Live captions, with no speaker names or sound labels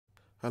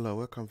Hello,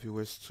 welcome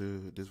viewers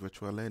to this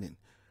virtual learning.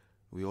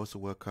 We also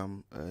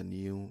welcome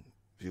new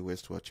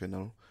viewers to our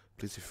channel.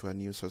 Please, if you are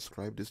new,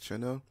 subscribe this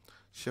channel,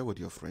 share with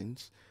your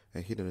friends,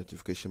 and hit the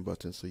notification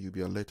button so you'll be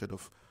alerted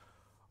of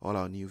all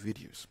our new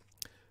videos.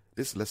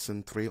 This is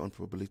lesson 3 on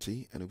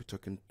probability, and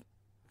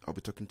I'll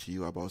be talking to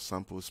you about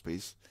sample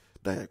space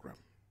diagram.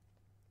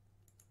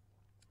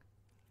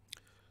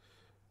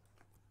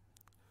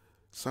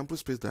 Sample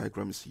space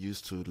diagram is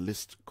used to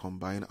list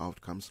combined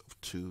outcomes of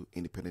two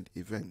independent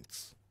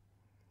events.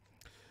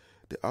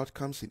 The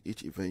outcomes in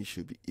each event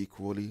should be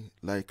equally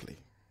likely.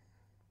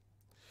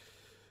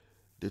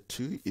 The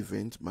two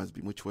events must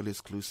be mutually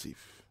exclusive.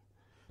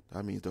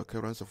 That means the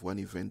occurrence of one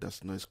event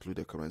does not exclude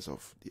the occurrence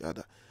of the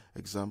other.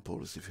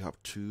 Examples, if you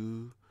have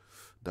two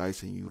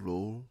dice and you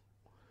roll,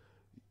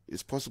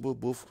 it's possible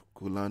both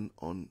could land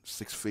on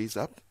 6 face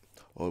up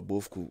or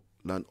both could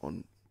land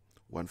on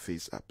 1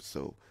 face up.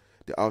 So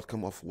the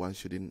outcome of one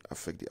shouldn't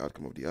affect the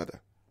outcome of the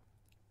other.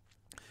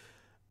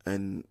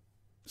 And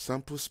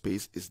sample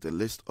space is the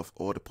list of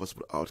all the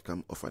possible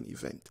outcomes of an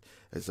event.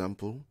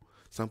 Example,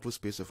 sample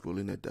space of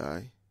rolling a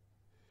die,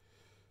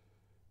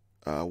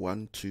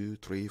 1, 2,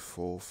 3,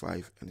 4,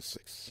 5, and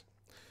 6.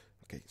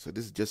 Okay, so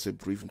this is just a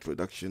brief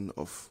introduction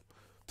of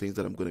things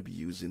that I'm going to be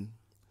using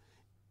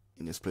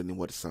in explaining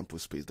what the sample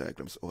space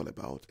diagram is all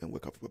about and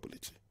workup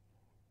probability.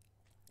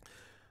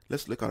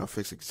 Let's look at our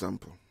first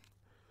example.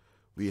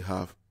 We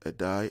have a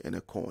die and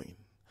a coin.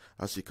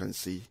 As you can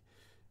see,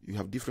 you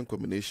have different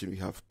combinations. We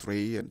have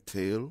tray and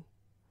tail.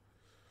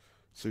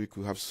 So you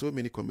could have so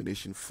many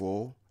combinations: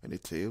 4 and a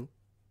tail,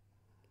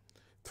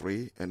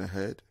 3 and a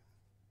head,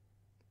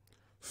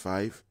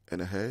 5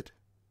 and a head,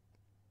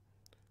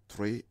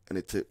 3 and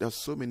a tail. There's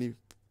so many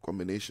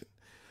combinations.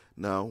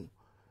 Now,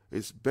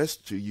 it's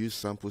best to use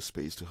sample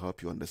space to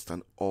help you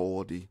understand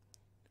all the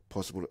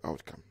possible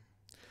outcome.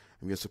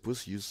 And we are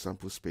supposed to use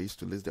sample space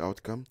to list the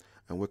outcome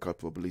and work out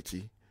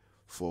probability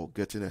for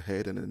getting a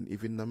head and an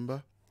even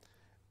number,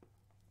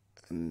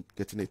 and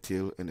getting a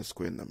tail and a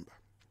square number.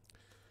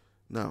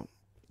 Now,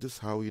 this is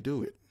how you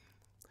do it.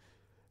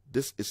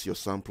 This is your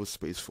sample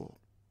space for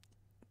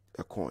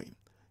a coin.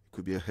 It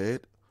could be a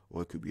head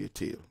or it could be a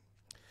tail.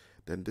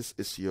 Then this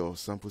is your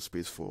sample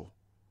space for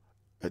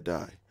a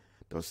die.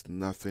 There's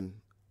nothing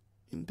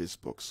in this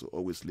box, so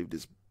always leave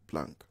this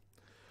blank.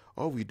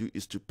 All we do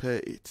is to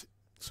pair it.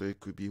 So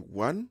it could be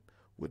 1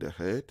 with a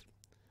head,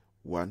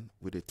 1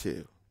 with a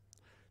tail,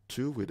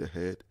 2 with a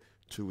head,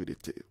 2 with a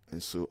tail,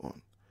 and so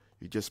on.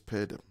 You just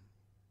pair them.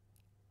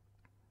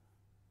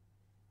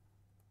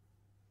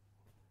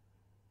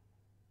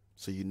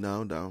 So you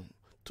now down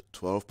to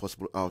 12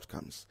 possible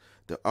outcomes.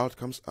 The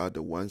outcomes are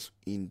the ones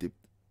in the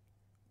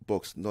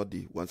box, not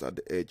the ones at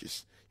the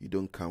edges. You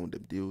don't count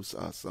them. Those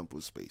are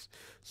sample space.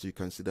 So you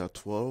can see there are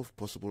 12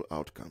 possible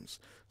outcomes.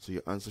 So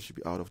your answer should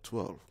be out of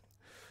 12.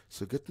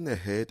 So getting a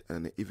head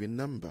and an even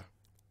number.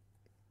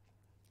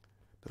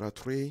 There are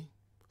 3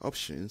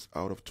 options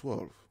out of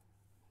 12.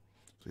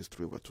 So it's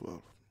 3 over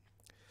 12.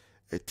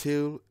 A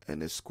tail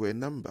and a square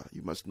number.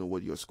 You must know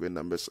what your square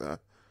numbers are.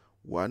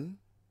 1,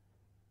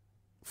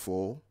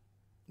 4,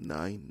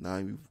 9.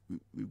 9,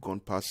 we've gone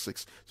past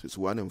 6. So it's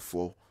 1 and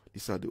 4.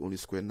 These are the only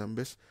square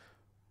numbers.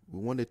 We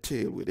want a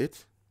tail with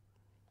it.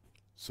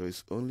 So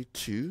it's only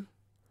 2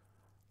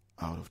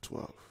 out of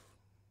 12.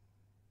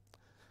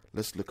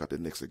 Let's look at the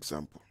next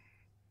example.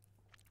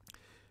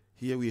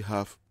 Here we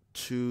have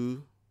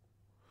 2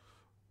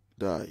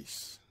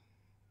 dice.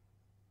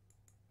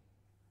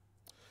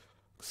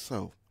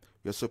 So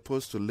we are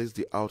supposed to list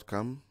the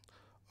outcome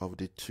of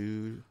the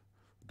 2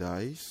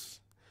 dice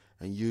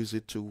and use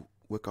it to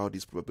work out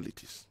these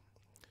probabilities.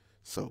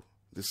 So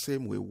the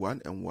same way,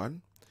 1 and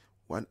 1,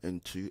 1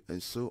 and 2,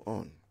 and so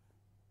on.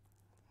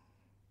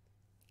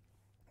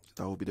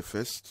 That will be the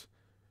first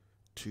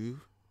 2,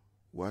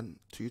 1,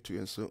 2, 2,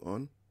 and so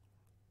on.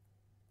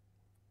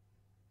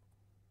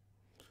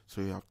 So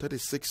you have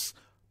 36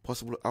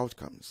 possible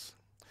outcomes.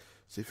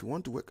 So if you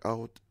want to work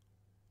out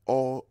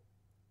all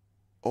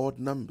odd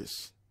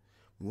numbers,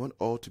 we want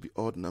all to be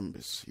odd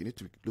numbers. You need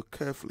to look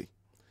carefully.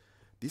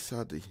 These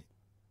are the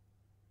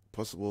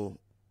possible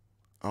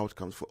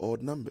outcomes for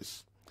odd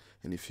numbers.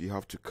 And if you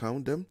have to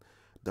count them,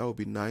 that will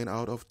be 9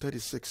 out of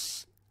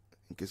 36.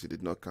 In case you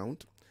did not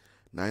count,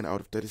 9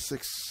 out of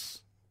 36.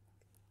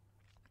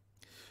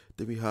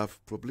 Then we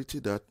have probability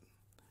that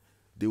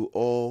they will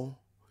all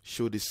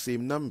show the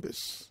same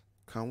numbers.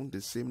 Count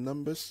the same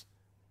numbers.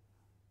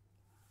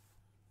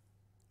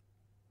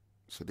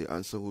 So the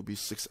answer will be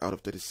 6 out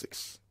of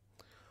 36.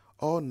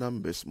 All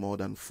numbers more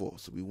than 4.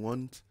 So we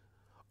want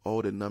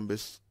all the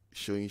numbers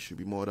showing should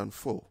be more than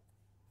 4.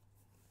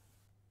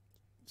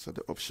 So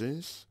the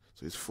options.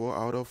 So it's 4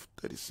 out of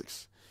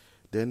 36.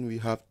 Then we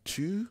have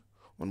 2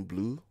 on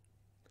blue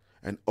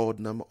and odd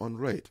number on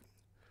red.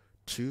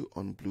 2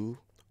 on blue,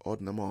 odd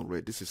number on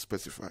red. This is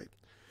specified.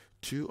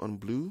 2 on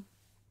blue,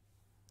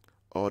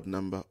 odd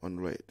number on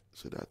red.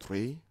 So there are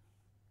 3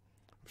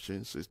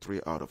 options. So it's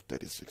 3 out of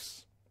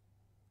 36.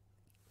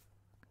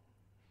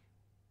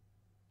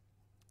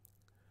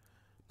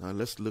 Now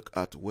let's look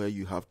at where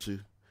you have to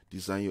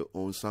design your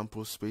own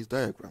sample space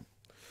diagram.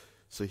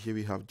 So here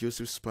we have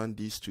Joseph span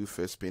these two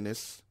first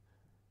spinners.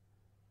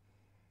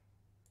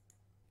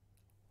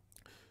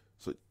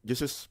 So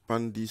Joseph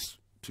span these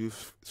two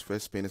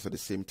first spinners at the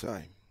same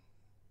time.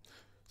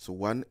 So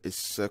one is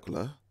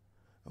circular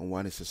and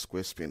one is a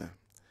square spinner.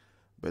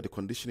 But the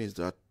condition is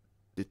that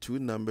the two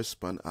numbers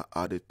span are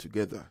added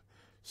together.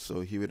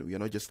 So here we are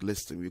not just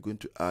listing, we're going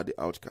to add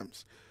the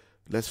outcomes.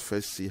 Let's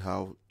first see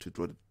how to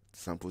draw the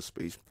sample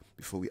space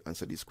before we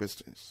answer these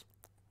questions.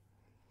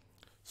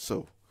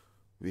 So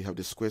we have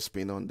the square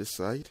spinner on this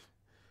side,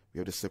 we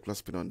have the circular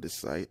spinner on this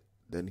side,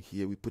 then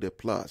here we put a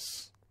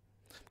plus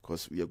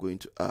because we are going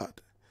to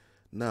add.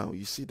 Now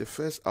you see the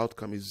first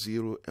outcome is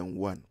 0 and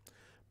 1,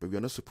 but we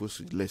are not supposed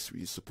to less,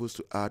 we're supposed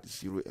to add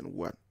 0 and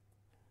 1.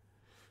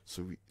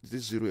 So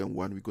this 0 and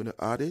 1, we're going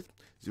to add it.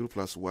 0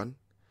 plus 1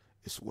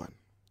 is 1.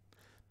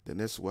 The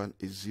next one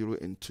is 0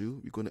 and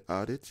 2, we're going to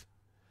add it,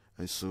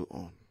 and so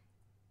on.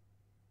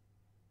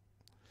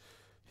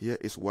 Here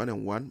is 1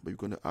 and 1, but we're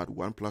going to add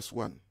 1 plus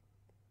 1.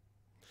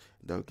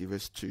 That will give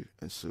us 2,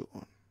 and so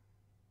on.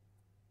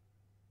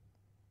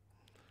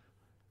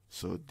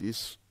 So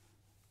these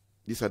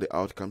are the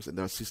outcomes, and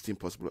there are 16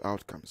 possible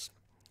outcomes.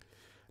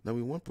 Now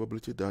we want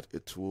probability that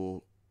it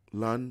will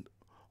land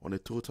on a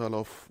total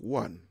of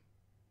 1.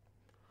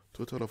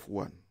 Total of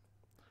 1.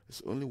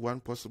 It's only one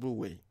possible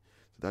way.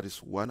 So that is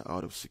 1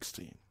 out of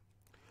 16.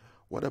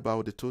 What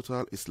about the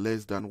total is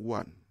less than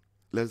 1?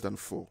 Less than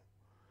 4.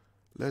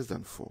 Less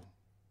than 4.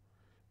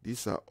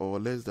 These are all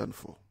less than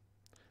 4.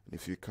 And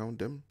if you count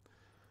them,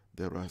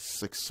 there are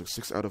 6. So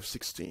 6 out of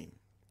 16.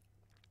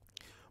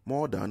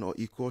 More than or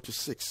equal to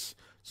 6.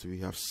 So we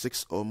have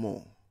 6 or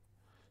more.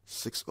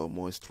 6 or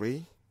more is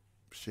 3.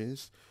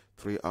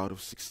 3 out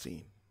of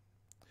 16.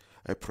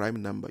 A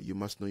prime number. You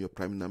must know your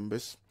prime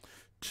numbers.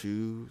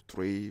 2,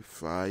 3,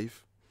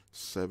 5,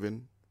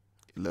 7,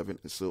 11,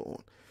 and so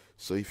on.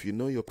 So if you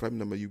know your prime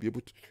number, you'll be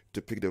able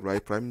to pick the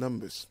right prime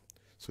numbers.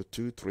 So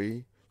 2,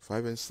 3,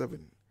 5, and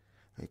 7.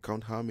 And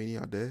count how many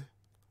are there?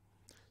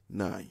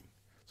 9.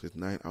 So it's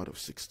 9 out of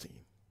 16.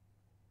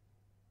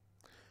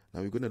 Now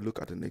we're going to look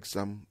at an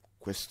exam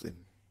question.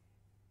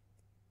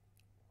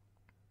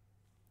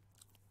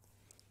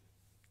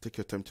 Take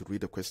your time to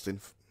read the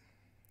question.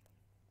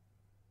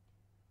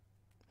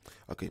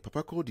 Okay,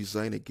 Papa Cole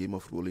designed a game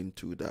of rolling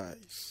 2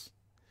 dice.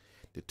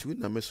 The 2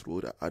 numbers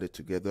rolled are added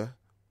together.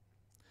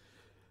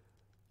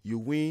 You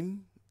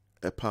win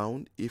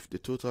 £1 if the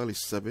total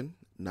is 7,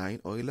 9,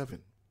 or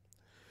 11.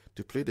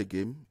 To play the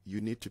game,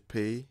 you need to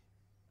pay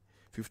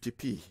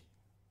 50p.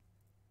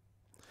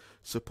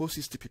 Suppose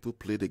 60 people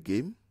play the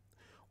game.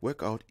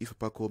 Work out if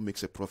Papa Cole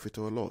makes a profit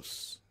or a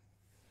loss.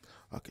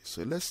 Okay,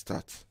 so let's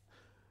start.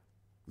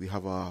 We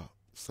have our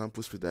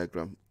sample space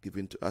diagram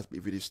given to us.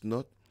 If it is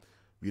not,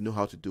 we know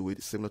how to do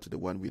it, similar to the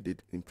one we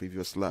did in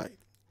previous slide.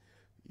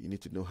 You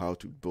need to know how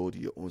to build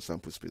your own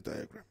sample space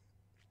diagram.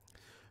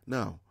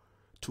 Now,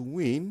 to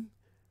win,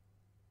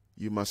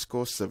 you must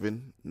score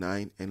 7,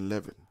 9, and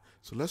 11.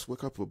 So let's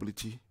work out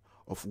probability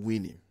of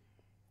winning.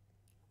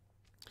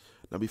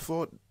 Now,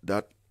 before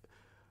that,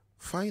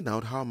 find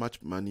out how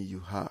much money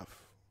you have.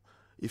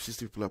 If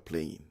 60 people are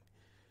playing,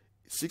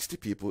 60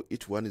 people,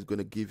 each one is going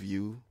to give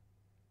you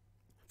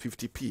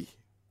 50p.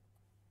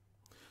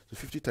 So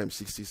 50 times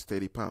 60 is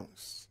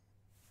 £30.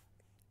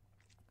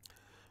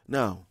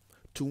 Now,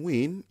 to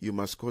win, you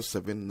must score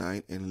 7,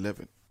 9, and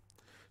 11.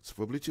 So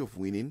probability of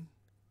winning,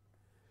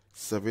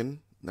 7,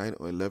 9,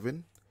 or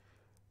 11,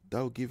 that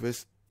will give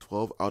us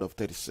 12 out of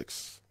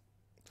 36.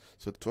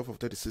 So 12 of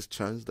 36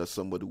 chance that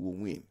somebody will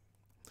win.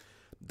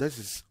 That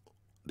is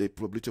the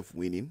probability of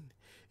winning.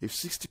 If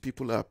 60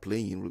 people are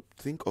playing,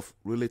 think of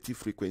relative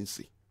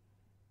frequency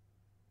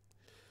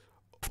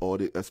or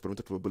the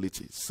experimental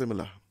probability.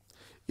 Similar.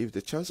 If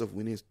the chance of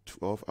winning is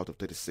 12 out of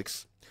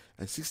 36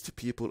 and 60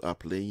 people are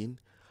playing,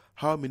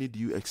 how many do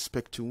you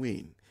expect to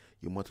win?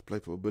 You multiply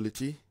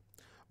probability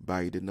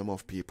by the number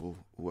of people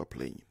who are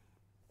playing.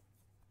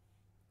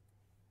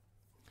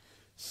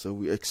 So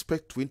we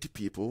expect 20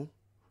 people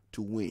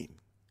to win.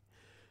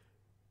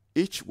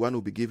 Each one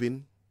will be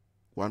given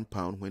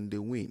 £1 when they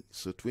win.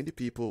 So 20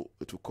 people,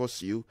 it will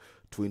cost you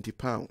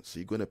 £20. So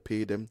you're going to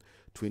pay them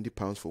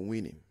 £20 for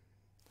winning.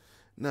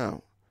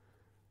 Now,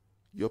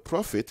 your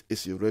profit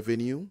is your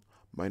revenue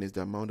minus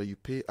the amount that you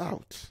pay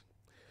out.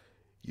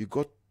 You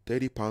got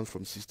 £30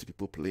 from 60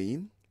 people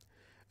playing,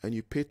 and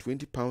you pay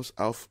 £20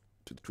 out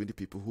to the 20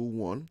 people who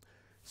won.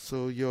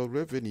 So your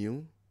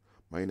revenue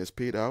minus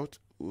paid out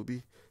will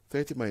be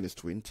 30 minus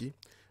 20,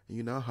 and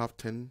you now have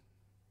 £10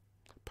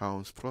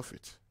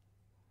 profit.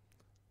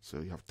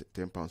 So you have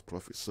 £10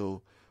 profit.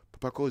 So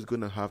Papa Cole is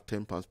going to have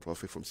 £10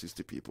 profit from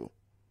 60 people.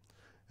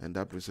 And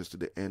that brings us to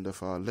the end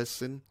of our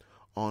lesson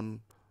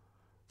on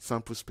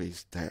sample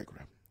space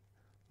diagram.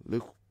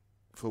 Look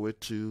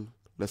forward to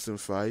lesson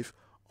 5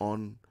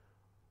 on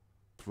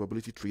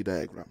probability tree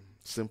diagram,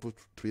 simple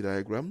tree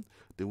diagram.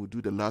 Then we'll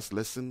do the last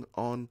lesson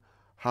on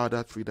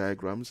harder tree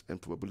diagrams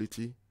and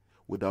probability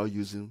without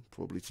using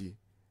probability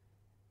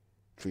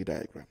tree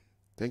diagram.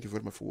 Thank you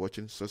very much for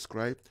watching.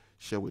 Subscribe,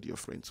 share with your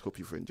friends. Hope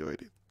you've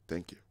enjoyed it.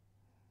 Thank you.